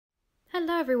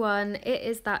Hello everyone, it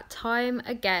is that time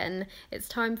again. It's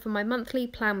time for my monthly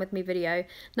plan with me video.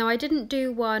 Now I didn't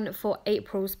do one for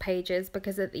April's pages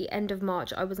because at the end of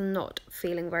March I was not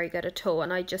feeling very good at all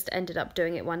and I just ended up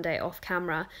doing it one day off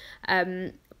camera.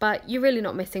 But you're really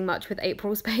not missing much with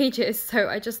April's pages, so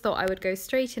I just thought I would go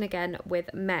straight in again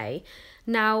with May.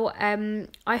 Now,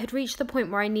 I had reached the point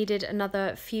where I needed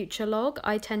another future log.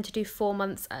 I tend to do 4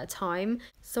 months at a time,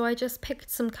 so I just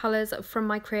picked some colours from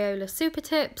my Crayola Super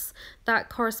Tips that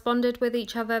corresponded with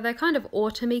each other. They're kind of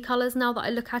autumny colours now that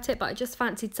I look at it, but I just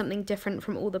fancied something different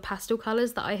from all the pastel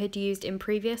colours that I had used in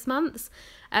previous months.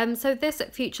 So this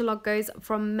future log goes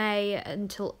from May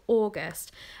until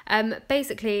August.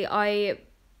 Basically, I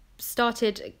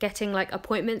started getting like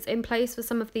appointments in place for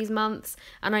some of these months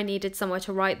and I needed somewhere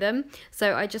to write them,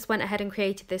 so I just went ahead and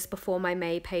created this before my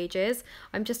May pages.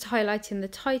 I'm just highlighting the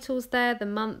titles there, the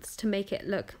months, to make it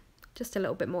look just a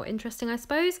little bit more interesting, I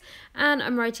suppose, and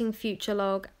I'm writing future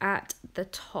log at the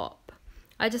top.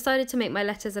 I decided to make my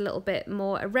letters a little bit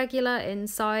more irregular in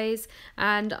size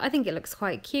and I think it looks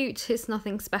quite cute. It's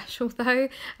nothing special though.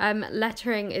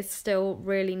 Lettering is still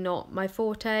really not my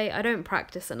forte. I don't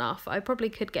practice enough. I probably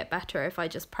could get better if I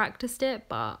just practiced it,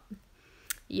 but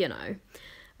you know.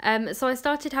 So I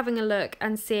started having a look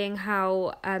and seeing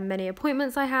how many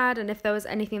appointments I had and if there was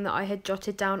anything that I had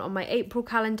jotted down on my April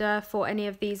calendar for any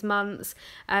of these months,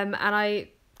 and I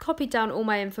copied down all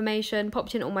my information,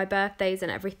 popped in all my birthdays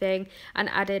and everything, and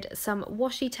added some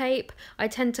washi tape. I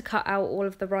tend to cut out all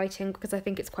of the writing because I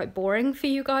think it's quite boring for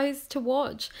you guys to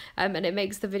watch, and it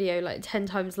makes the video like 10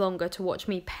 times longer to watch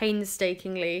me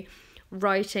painstakingly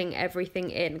writing everything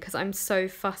in because I'm so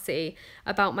fussy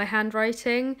about my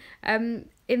handwriting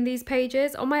in these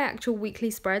pages. On my actual weekly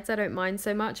spreads I don't mind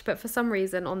so much, but for some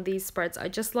reason on these spreads I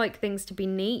just like things to be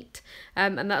neat,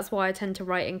 and that's why I tend to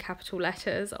write in capital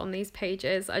letters on these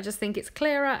pages. I just think it's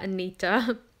clearer and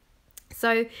neater.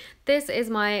 So this is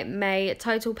my May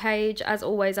title page. As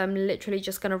always, I'm literally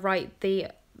just going to write the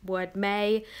word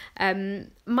May.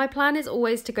 My plan is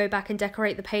always to go back and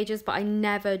decorate the pages, but I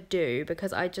never do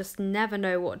because I just never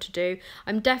know what to do.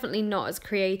 I'm definitely not as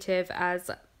creative as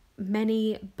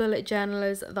many bullet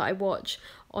journalers that I watch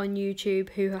on YouTube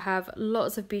who have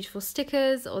lots of beautiful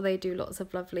stickers, or they do lots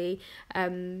of lovely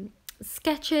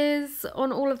sketches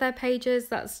on all of their pages.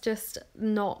 That's just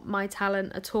not my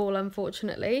talent at all,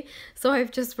 unfortunately. So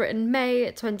I've just written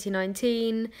May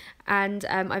 2019 and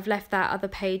I've left that other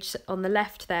page on the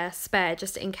left there spare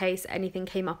just in case anything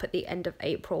came up at the end of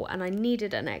April and I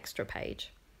needed an extra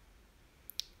page.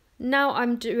 Now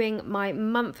I'm doing my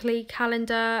monthly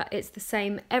calendar. It's the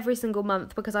same every single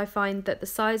month because I find that the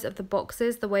size of the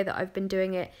boxes, the way that I've been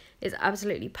doing it, is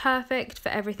absolutely perfect for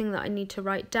everything that I need to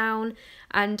write down,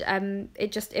 and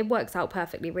it works out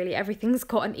perfectly really. Everything's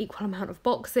got an equal amount of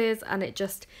boxes and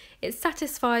it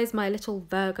satisfies my little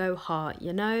Virgo heart,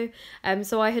 you know.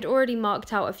 So I had already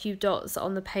marked out a few dots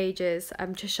on the pages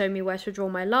to show me where to draw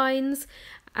my lines,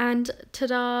 and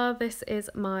ta-da, this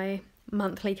is my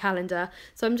monthly calendar.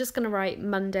 So I'm just going to write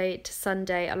Monday to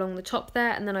Sunday along the top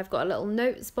there, and then I've got a little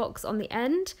notes box on the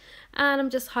end and I'm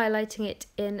just highlighting it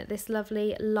in this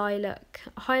lovely lilac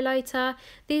highlighter.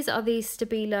 These are the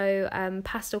Stabilo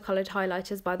pastel coloured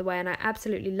highlighters, by the way, and I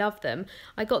absolutely love them.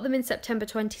 I got them in September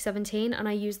 2017 and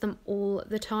I use them all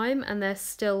the time and they're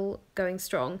still going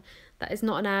strong. That is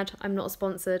not an ad, I'm not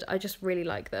sponsored, I just really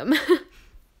like them.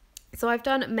 So I've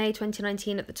done May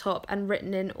 2019 at the top and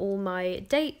written in all my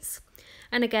dates.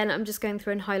 And again, I'm just going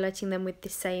through and highlighting them with the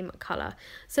same colour.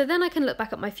 So then I can look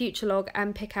back at my future log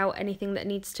and pick out anything that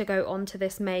needs to go onto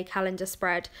this May calendar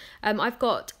spread. I've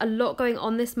got a lot going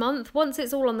on this month. Once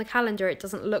it's all on the calendar, it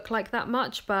doesn't look like that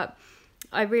much, but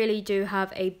I really do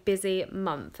have a busy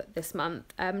month this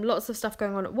month. Lots of stuff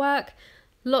going on at work.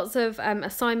 Lots of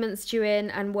assignments due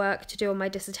in and work to do on my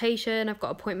dissertation. I've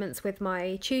got appointments with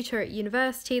my tutor at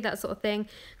university, that sort of thing.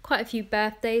 Quite a few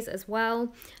birthdays as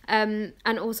well. And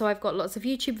also I've got lots of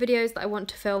YouTube videos that I want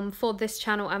to film for this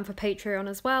channel and for Patreon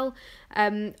as well.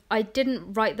 I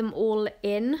didn't write them all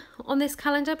in on this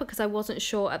calendar because I wasn't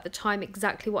sure at the time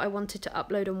exactly what I wanted to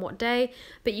upload on what day,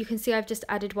 but you can see I've just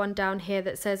added one down here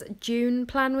that says June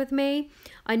plan with me.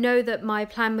 I know that my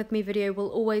plan with me video will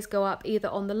always go up either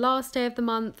on the last day of the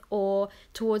month or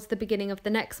towards the beginning of the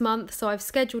next month, so I've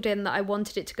scheduled in that I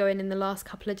wanted it to go in the last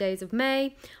couple of days of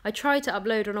May. I try to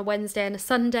upload on a Wednesday and a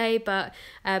Sunday, but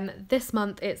this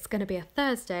month it's going to be a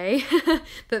Thursday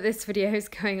that this video is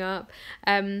going up.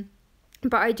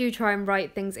 But I do try and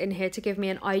write things in here to give me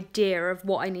an idea of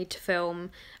what I need to film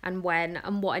and when,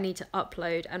 and what I need to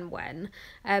upload and when.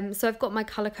 So I've got my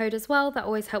colour code as well, that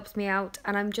always helps me out,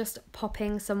 and I'm just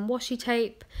popping some washi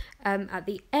tape at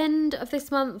the end of this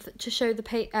month to show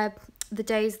the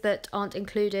days that aren't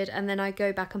included, and then I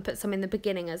go back and put some in the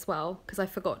beginning as well, because I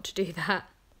forgot to do that.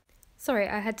 Sorry,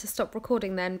 I had to stop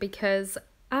recording then because,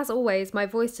 as always, my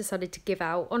voice decided to give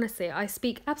out. Honestly, I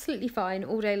speak absolutely fine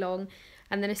all day long,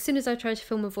 and then as soon as I try to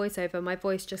film a voiceover, my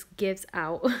voice just gives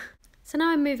out. So now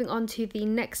I'm moving on to the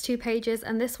next 2 pages,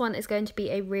 and this one is going to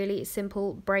be a really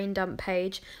simple brain dump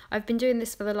page. I've been doing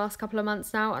this for the last couple of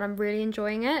months now and I'm really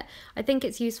enjoying it. I think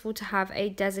it's useful to have a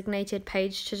designated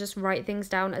page to just write things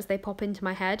down as they pop into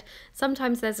my head.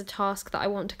 Sometimes there's a task that I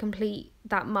want to complete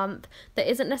that month that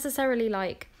isn't necessarily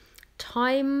like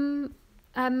time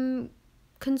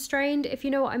constrained, if you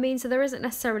know what I mean. So there isn't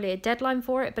necessarily a deadline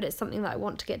for it, but it's something that I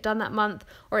want to get done that month,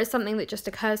 or it's something that just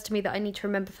occurs to me that I need to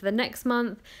remember for the next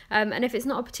month. And if it's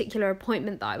not a particular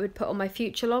appointment that I would put on my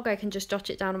future log, I can just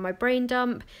jot it down on my brain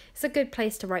dump. It's a good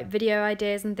place to write video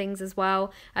ideas and things as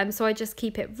well. So I just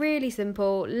keep it really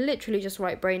simple, literally just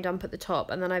write brain dump at the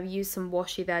top, and then I've used some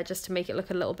washi there just to make it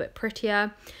look a little bit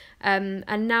prettier.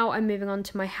 And now I'm moving on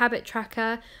to my habit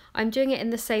tracker. I'm doing it in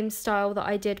the same style that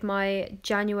I did my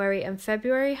January and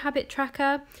February habit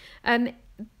tracker.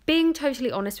 Being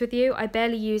totally honest with you, I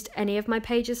barely used any of my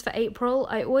pages for April.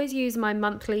 I always use my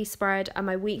monthly spread and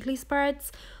my weekly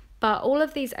spreads, but all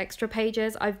of these extra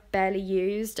pages I've barely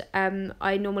used.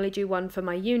 I normally do one for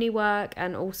my uni work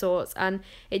and all sorts, and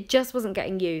it just wasn't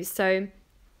getting used. So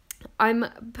I'm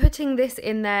putting this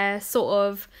in there sort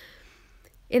of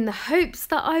in the hopes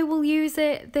that I will use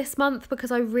it this month,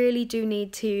 because I really do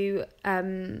need to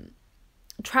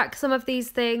track some of these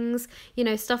things, you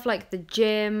know, stuff like the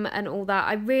gym and all that.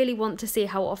 I really want to see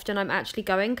how often I'm actually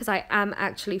going, because I am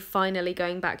actually finally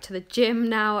going back to the gym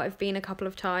now. I've been a couple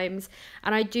of times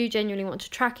and I do genuinely want to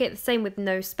track it. The same with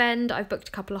no spend. I've booked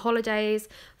a couple of holidays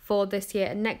for this year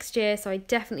and next year, so I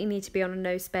definitely need to be on a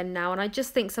no spend now, and I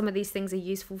just think some of these things are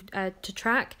useful to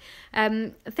track.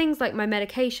 Things like my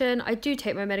medication, I do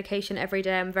take my medication every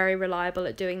day. I'm very reliable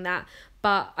at doing that,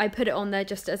 but I put it on there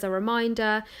just as a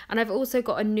reminder. And I've also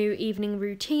got a new evening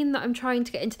routine that I'm trying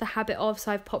to get into the habit of,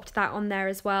 so I've popped that on there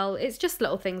as well. It's just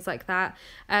little things like that.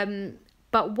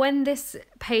 But when this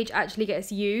page actually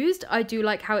gets used, I do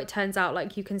like how it turns out.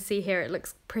 Like you can see here, it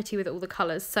looks pretty with all the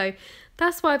colours. So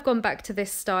that's why I've gone back to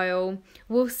this style.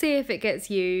 We'll see if it gets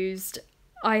used.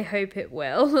 I hope it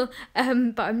will.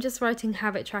 But I'm just writing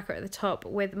habit tracker at the top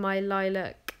with my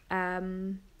lilac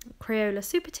Crayola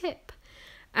super tip.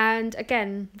 And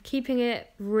again, keeping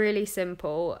it really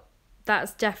simple.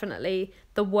 That's definitely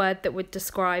the word that would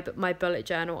describe my bullet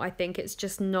journal. I think it's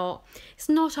just not, it's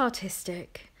not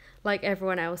artistic like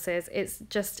everyone else's.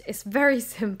 It's very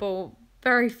simple,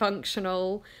 very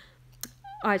functional.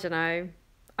 I don't know.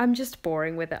 I'm just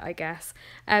boring with it, I guess.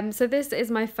 So this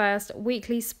is my first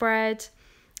weekly spread.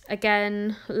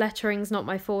 Again, lettering's not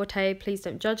my forte. Please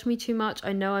don't judge me too much.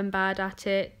 I know I'm bad at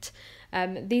it.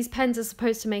 These pens are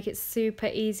supposed to make it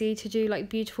super easy to do like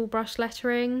beautiful brush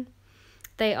lettering.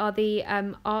 They are the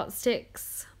Art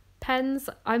Sticks pens.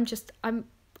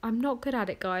 I'm not good at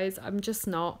it, guys. I'm just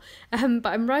not. But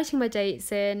I'm writing my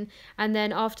dates in, and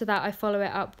then after that I follow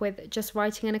it up with just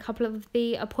writing in a couple of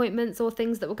the appointments or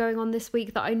things that were going on this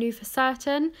week that I knew for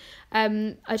certain.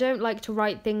 I don't like to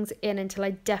write things in until I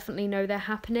definitely know they're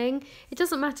happening. It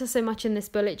doesn't matter so much in this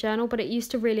bullet journal, but it used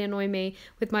to really annoy me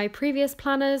with my previous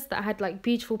planners that had like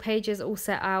beautiful pages all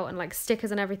set out and like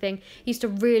stickers and everything. It used to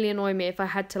really annoy me if I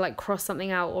had to like cross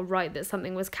something out or write that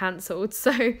something was cancelled.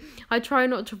 So I try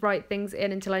not to write things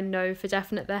in until I know for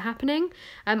definite they're happening.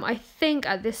 I think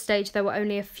at this stage there were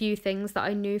only a few things that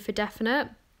I knew for definite.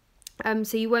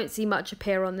 So you won't see much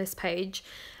appear on this page.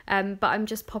 But I'm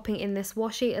just popping in this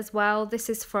washi as well. This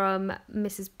is from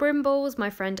Mrs. Brimble's, my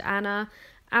friend Anna.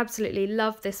 Absolutely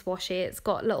love this washi. It's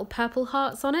got little purple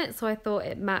hearts on it, so I thought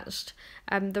it matched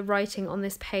the writing on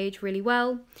this page really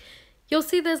well. You'll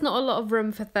see there's not a lot of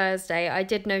room for Thursday. I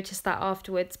did notice that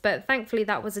afterwards, but thankfully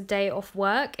that was a day off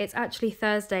work. It's actually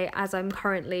Thursday as I'm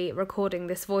currently recording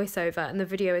this voiceover, and the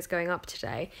video is going up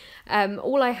today.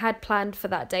 All I had planned for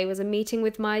that day was a meeting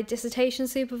with my dissertation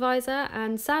supervisor,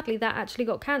 and sadly that actually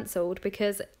got cancelled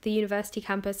because the university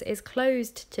campus is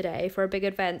closed today for a big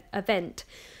event.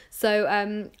 So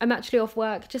I'm actually off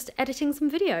work just editing some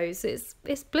videos.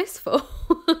 It's blissful.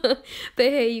 But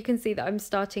here you can see that I'm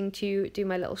starting to do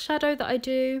my little shadow that I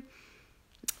do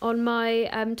on my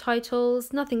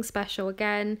titles. Nothing special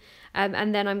again.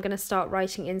 And then I'm going to start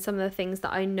writing in some of the things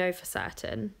that I know for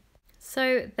certain.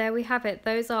 So there we have it.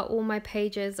 Those are all my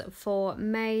pages for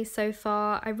May so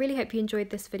far. I really hope you enjoyed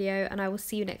this video and I will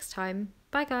see you next time.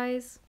 Bye guys.